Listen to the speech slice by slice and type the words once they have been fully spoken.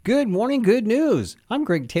Good morning, good news. I'm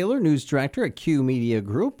Greg Taylor, News Director at Q Media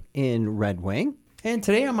Group in Red Wing. And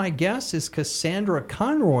today my guest is Cassandra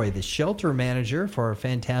Conroy, the shelter manager for our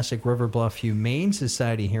fantastic River Bluff Humane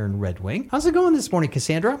Society here in Red Wing. How's it going this morning,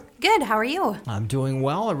 Cassandra? Good. How are you? I'm doing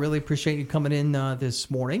well. I really appreciate you coming in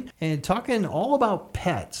this morning and talking all about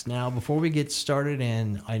pets. Now, before we get started,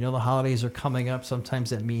 and I know the holidays are coming up,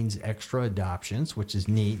 sometimes that means extra adoptions, which is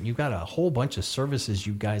neat. You've got a whole bunch of services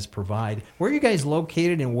you guys provide. Where are you guys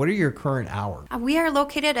located and what are your current hours? We are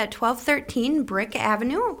located at 1213 Brick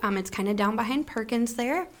Avenue. It's kind of down behind Perkins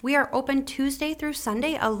there. We are open Tuesday through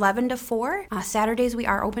Sunday, 11 to 4. Saturdays, we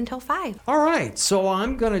are open till 5. All right. So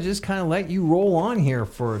I'm going to just kind of let you roll on here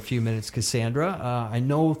for a few minutes, Cassandra. I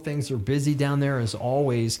know things are busy down there as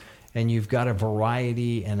always, and you've got a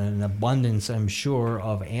variety and an abundance, I'm sure,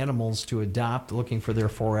 of animals to adopt, looking for their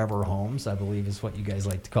forever homes, I believe is what you guys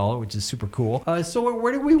like to call it, which is super cool. So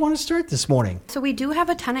where do we want to start this morning? So we do have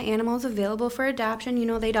a ton of animals available for adoption. You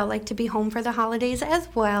know, they'd all like to be home for the holidays as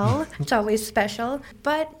well. It's always special.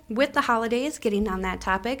 But with the holidays, getting on that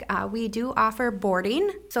topic, we do offer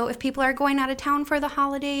boarding. So if people are going out of town for the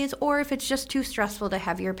holidays, or if it's just too stressful to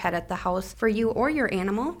have your pet at the house for you or your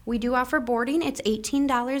animal, we do offer boarding. It's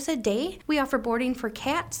 $18 a day. We offer boarding for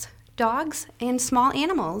cats, dogs, and small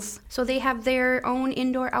animals. So they have their own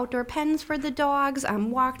indoor-outdoor pens for the dogs,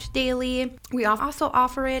 walked daily. We also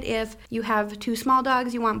offer it if you have two small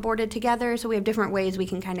dogs you want boarded together, so we have different ways we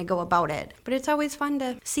can kind of go about it. But it's always fun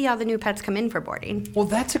to see how the new pets come in for boarding. Well,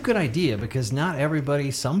 that's a good idea because not everybody,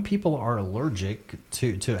 some people are allergic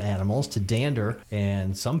to animals, to dander,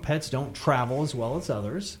 and some pets don't travel as well as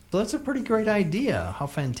others. So that's a pretty great idea. How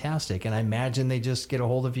fantastic. And I imagine they just get a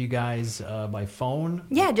hold of you guys by phone?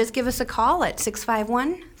 Yeah, just give us a call at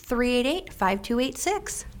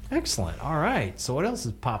 651-388-5286. Excellent. All right. So what else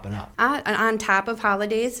is popping up? On top of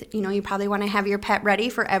holidays, you probably want to have your pet ready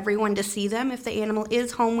for everyone to see them if the animal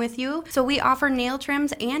is home with you. So we offer nail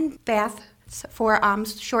trims and bath for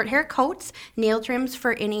short hair coats, nail trims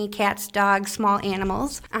for any cats, dogs, small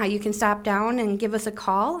animals. You can stop down and give us a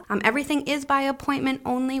call. Everything is by appointment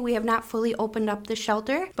only. We have not fully opened up the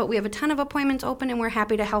shelter, but we have a ton of appointments open and we're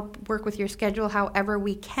happy to help work with your schedule however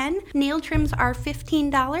we can. Nail trims are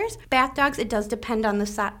 $15. Bath dogs, it does depend on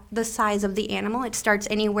the size of the animal. It starts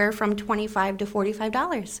anywhere from $25 to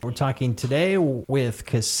 $45. We're talking today with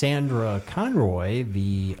Cassandra Conroy,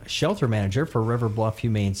 the shelter manager for River Bluff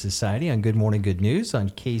Humane Society on Good Morning Good News on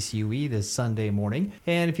KCUE this Sunday morning.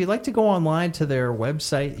 And if you'd like to go online to their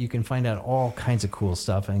website, you can find out all kinds of cool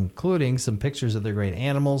stuff, including some pictures of their great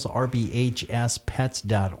animals,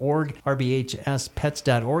 rbhspets.org.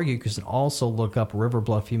 rbhspets.org. You can also look up River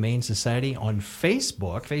Bluff Humane Society on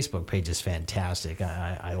Facebook. Facebook page is fantastic.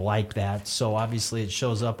 I like that. So obviously it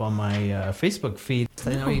shows up on my Facebook feed.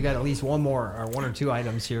 I know you got at least one or two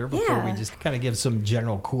items here before we just kind of give some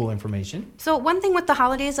general cool information. So one thing with the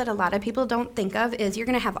holidays that a lot of people don't think of is you're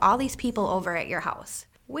going to have all these people over at your house,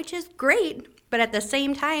 which is great. But at the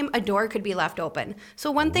same time, a door could be left open. So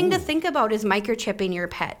one thing to think about is microchipping your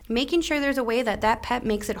pet, making sure there's a way that pet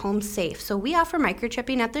makes it home safe. So we offer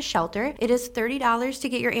microchipping at the shelter. It is $30 to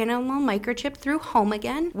get your animal microchipped through Home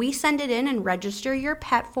Again. We send it in and register your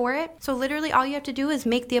pet for it. So literally all you have to do is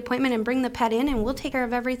make the appointment and bring the pet in and we'll take care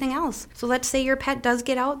of everything else. So let's say your pet does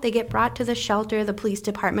get out, they get brought to the shelter, the police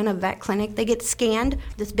department, a vet clinic, they get scanned.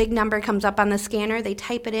 This big number comes up on the scanner, they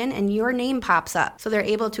type it in and your name pops up. So they're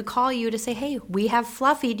able to call you to say, hey, we have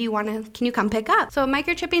Fluffy, can you come pick up? So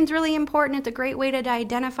microchipping is really important. It's a great way to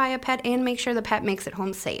identify a pet and make sure the pet makes it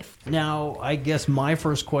home safe. Now, I guess my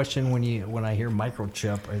first question when I hear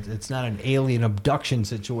microchip, it's not an alien abduction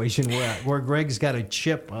situation where Greg's got a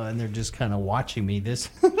chip and they're just kind of watching me.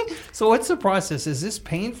 So what's the process? Is this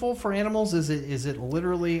painful for animals? Is it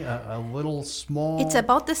literally a little small? It's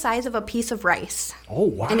about the size of a piece of rice. Oh,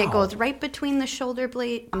 wow. And it goes right between the shoulder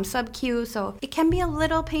blade, sub-Q, so it can be a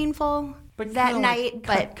little painful that night,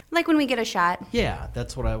 but like when we get a shot. Yeah,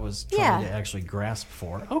 that's what I was trying to actually grasp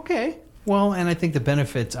for. Okay. Well, and I think the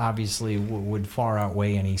benefits obviously would far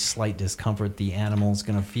outweigh any slight discomfort the animal's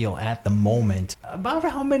going to feel at the moment. About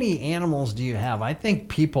how many animals do you have? I think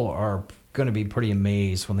people are going to be pretty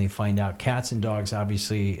amazed when they find out cats and dogs,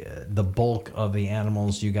 obviously the bulk of the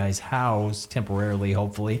animals you guys house temporarily,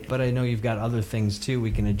 hopefully, but I know you've got other things too we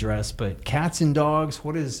can address. But cats and dogs,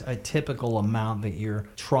 what is a typical amount that you're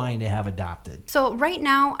trying to have adopted? So right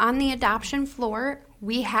now on the adoption floor,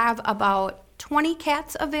 we have about 20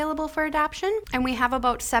 cats available for adoption, and we have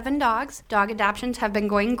about 7 dogs. Dog adoptions have been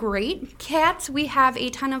going great. Cats, we have a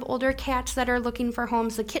ton of older cats that are looking for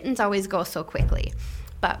homes. The kittens always go so quickly.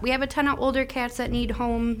 But we have a ton of older cats that need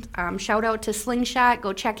homes. Shout out to Slingshot.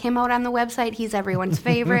 Go check him out on the website. He's everyone's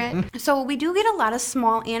favorite. So we do get a lot of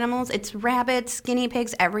small animals. It's rabbits, guinea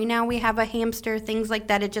pigs. Every now we have a hamster, things like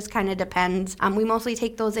that. It just kind of depends. We mostly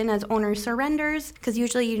take those in as owner surrenders because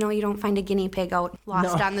usually, you don't find a guinea pig out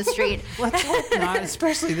lost on the street. Let's hope not,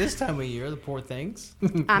 especially this time of year, the poor things.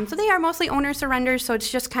 So they are mostly owner surrenders, so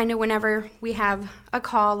it's just kind of whenever we have a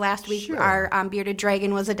call. Last week, Sure. Our bearded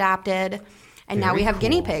dragon was adopted, and now we have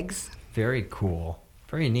guinea pigs. Very cool.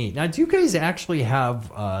 Very neat. Now, do you guys actually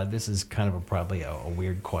have, this is kind of probably a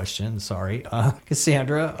weird question, sorry.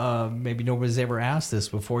 Cassandra, maybe nobody's ever asked this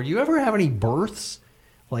before. Do you ever have any births,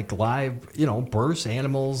 like live, births,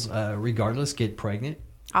 animals, regardless, get pregnant?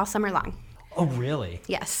 All summer long. Oh, really?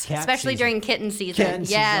 Yes, Cat especially season. during kitten season. Kitten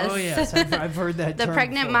yes. season. Oh, yes. I've heard that The term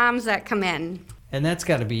pregnant before. moms that come in. And that's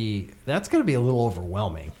got to be a little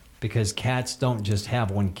overwhelming because cats don't just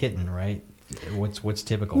have one kitten, right? What's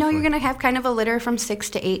typical? No, you're going to have kind of a litter from 6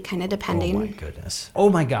 to 8, kind of depending. Oh, my goodness. Oh,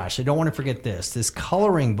 my gosh. I don't want to forget this. This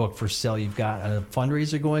coloring book for sale. You've got a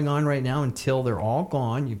fundraiser going on right now until they're all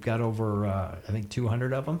gone. You've got over, I think,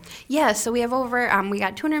 200 of them. Yeah, so we have we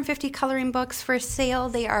got 250 coloring books for sale.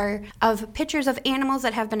 They are of pictures of animals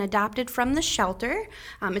that have been adopted from the shelter.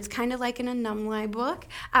 It's kind of like an Anumli book.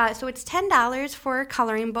 So it's $10 for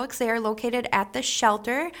coloring books. They are located at the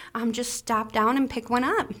shelter. Just stop down and pick one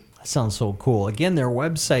up. That sounds so cool. Again, their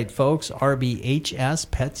website, folks,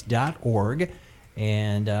 rbhspets.org.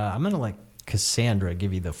 And I'm going to let Cassandra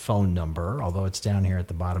give you the phone number, although it's down here at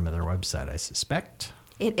the bottom of their website, I suspect.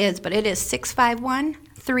 It is, but it is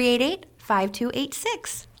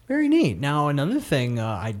 651-388-5286. Very neat. Now, another thing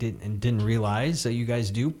I didn't realize that you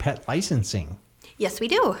guys do pet licensing. Yes, we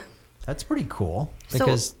do. That's pretty cool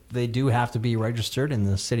because they do have to be registered in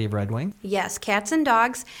the city of Red Wing. Yes, cats and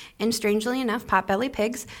dogs, and strangely enough, potbelly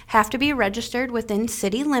pigs, have to be registered within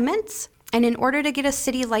city limits. And in order to get a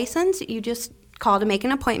city license, you just call to make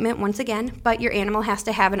an appointment once again, but your animal has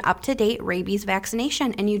to have an up-to-date rabies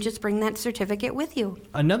vaccination, and you just bring that certificate with you.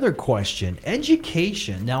 Another question,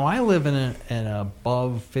 education. Now, I live in an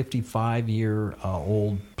above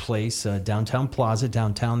 55-year-old place, downtown Plaza,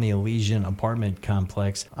 downtown the Elysian apartment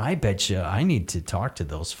complex. I bet you I need to talk to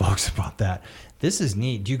those folks about that. This is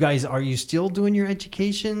neat. Are you still doing your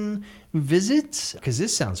education visits? Because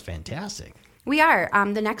this sounds fantastic. We are.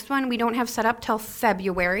 The next one we don't have set up till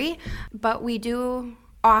February, but we do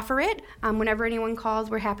offer it. Whenever anyone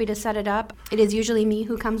calls, we're happy to set it up. It is usually me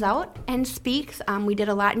who comes out and speaks. We did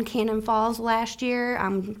a lot in Cannon Falls last year.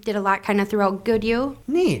 Did a lot kind of throughout Goodhue.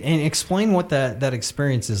 Neat. And explain what that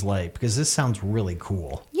experience is like, because this sounds really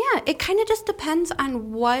cool. Yeah, it kind of just depends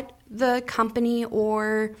on what the company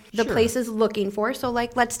or the place is looking for. So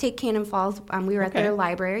like, let's take Cannon Falls. We were at their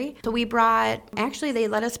library. So we actually they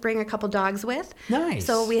let us bring a couple dogs with. Nice.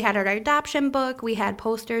 So we had our adoption book. We had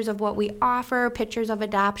posters of what we offer, pictures of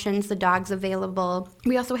adoptions, the dogs available.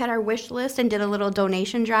 We also had our wish list and did a little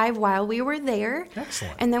donation drive while we were there.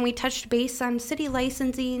 Excellent. And then we touched base on city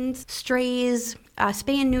licensing, strays,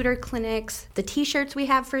 spay and neuter clinics, the t-shirts we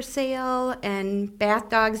have for sale, and bath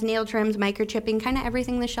dogs, nail trims, microchipping, kind of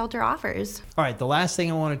everything the shelter offers. All right, the last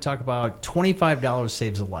thing I want to talk about, $25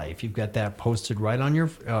 saves a life. You've got that posted right on your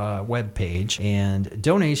webpage, and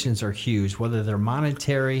donations are huge, whether they're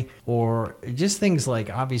monetary or just things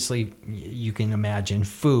like, obviously, you can imagine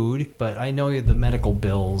food, but I know the medical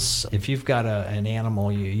bills. If you've got an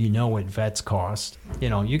animal, you know what vets cost.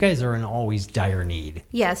 You guys are in always dire need.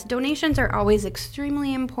 Yes, donations are always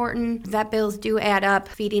extremely important. Vet bills do add up.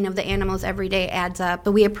 Feeding of the animals every day adds up.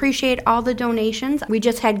 But we appreciate all the donations. We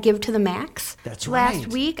just had Give to the Max. That's right. Last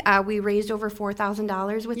week, we raised over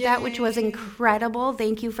 $4,000 with that, which was incredible.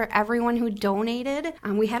 Thank you for everyone who donated.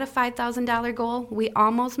 We had a $5,000 goal. We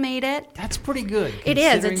almost made it. That's pretty good. It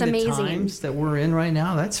is. It's Considering amazing. The times that we're in right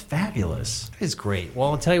now, that's fabulous. It's great. Well,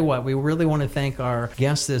 I'll tell you what, we really want to thank our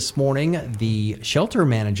guest this morning, the shelter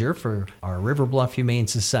manager for our River Bluff Humane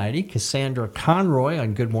Society, Cassandra Conroy,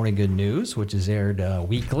 on Good Morning Good News, which is aired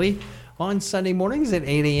weekly on Sunday mornings at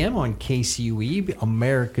 8 a.m. on KCUE,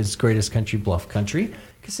 America's Greatest Country, Bluff Country.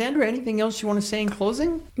 Cassandra, anything else you want to say in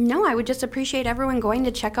closing? No, I would just appreciate everyone going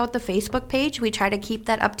to check out the Facebook page. We try to keep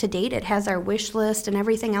that up to date. It has our wish list and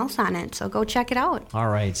everything else on it, so go check it out. All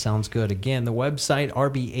right, sounds good. Again, the website,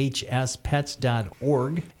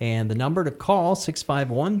 rbhspets.org, and the number to call,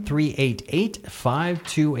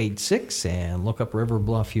 651-388-5286, and look up River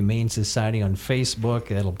Bluff Humane Society on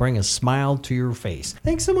Facebook. It'll bring a smile to your face.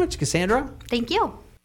 Thanks so much, Cassandra. Thank you.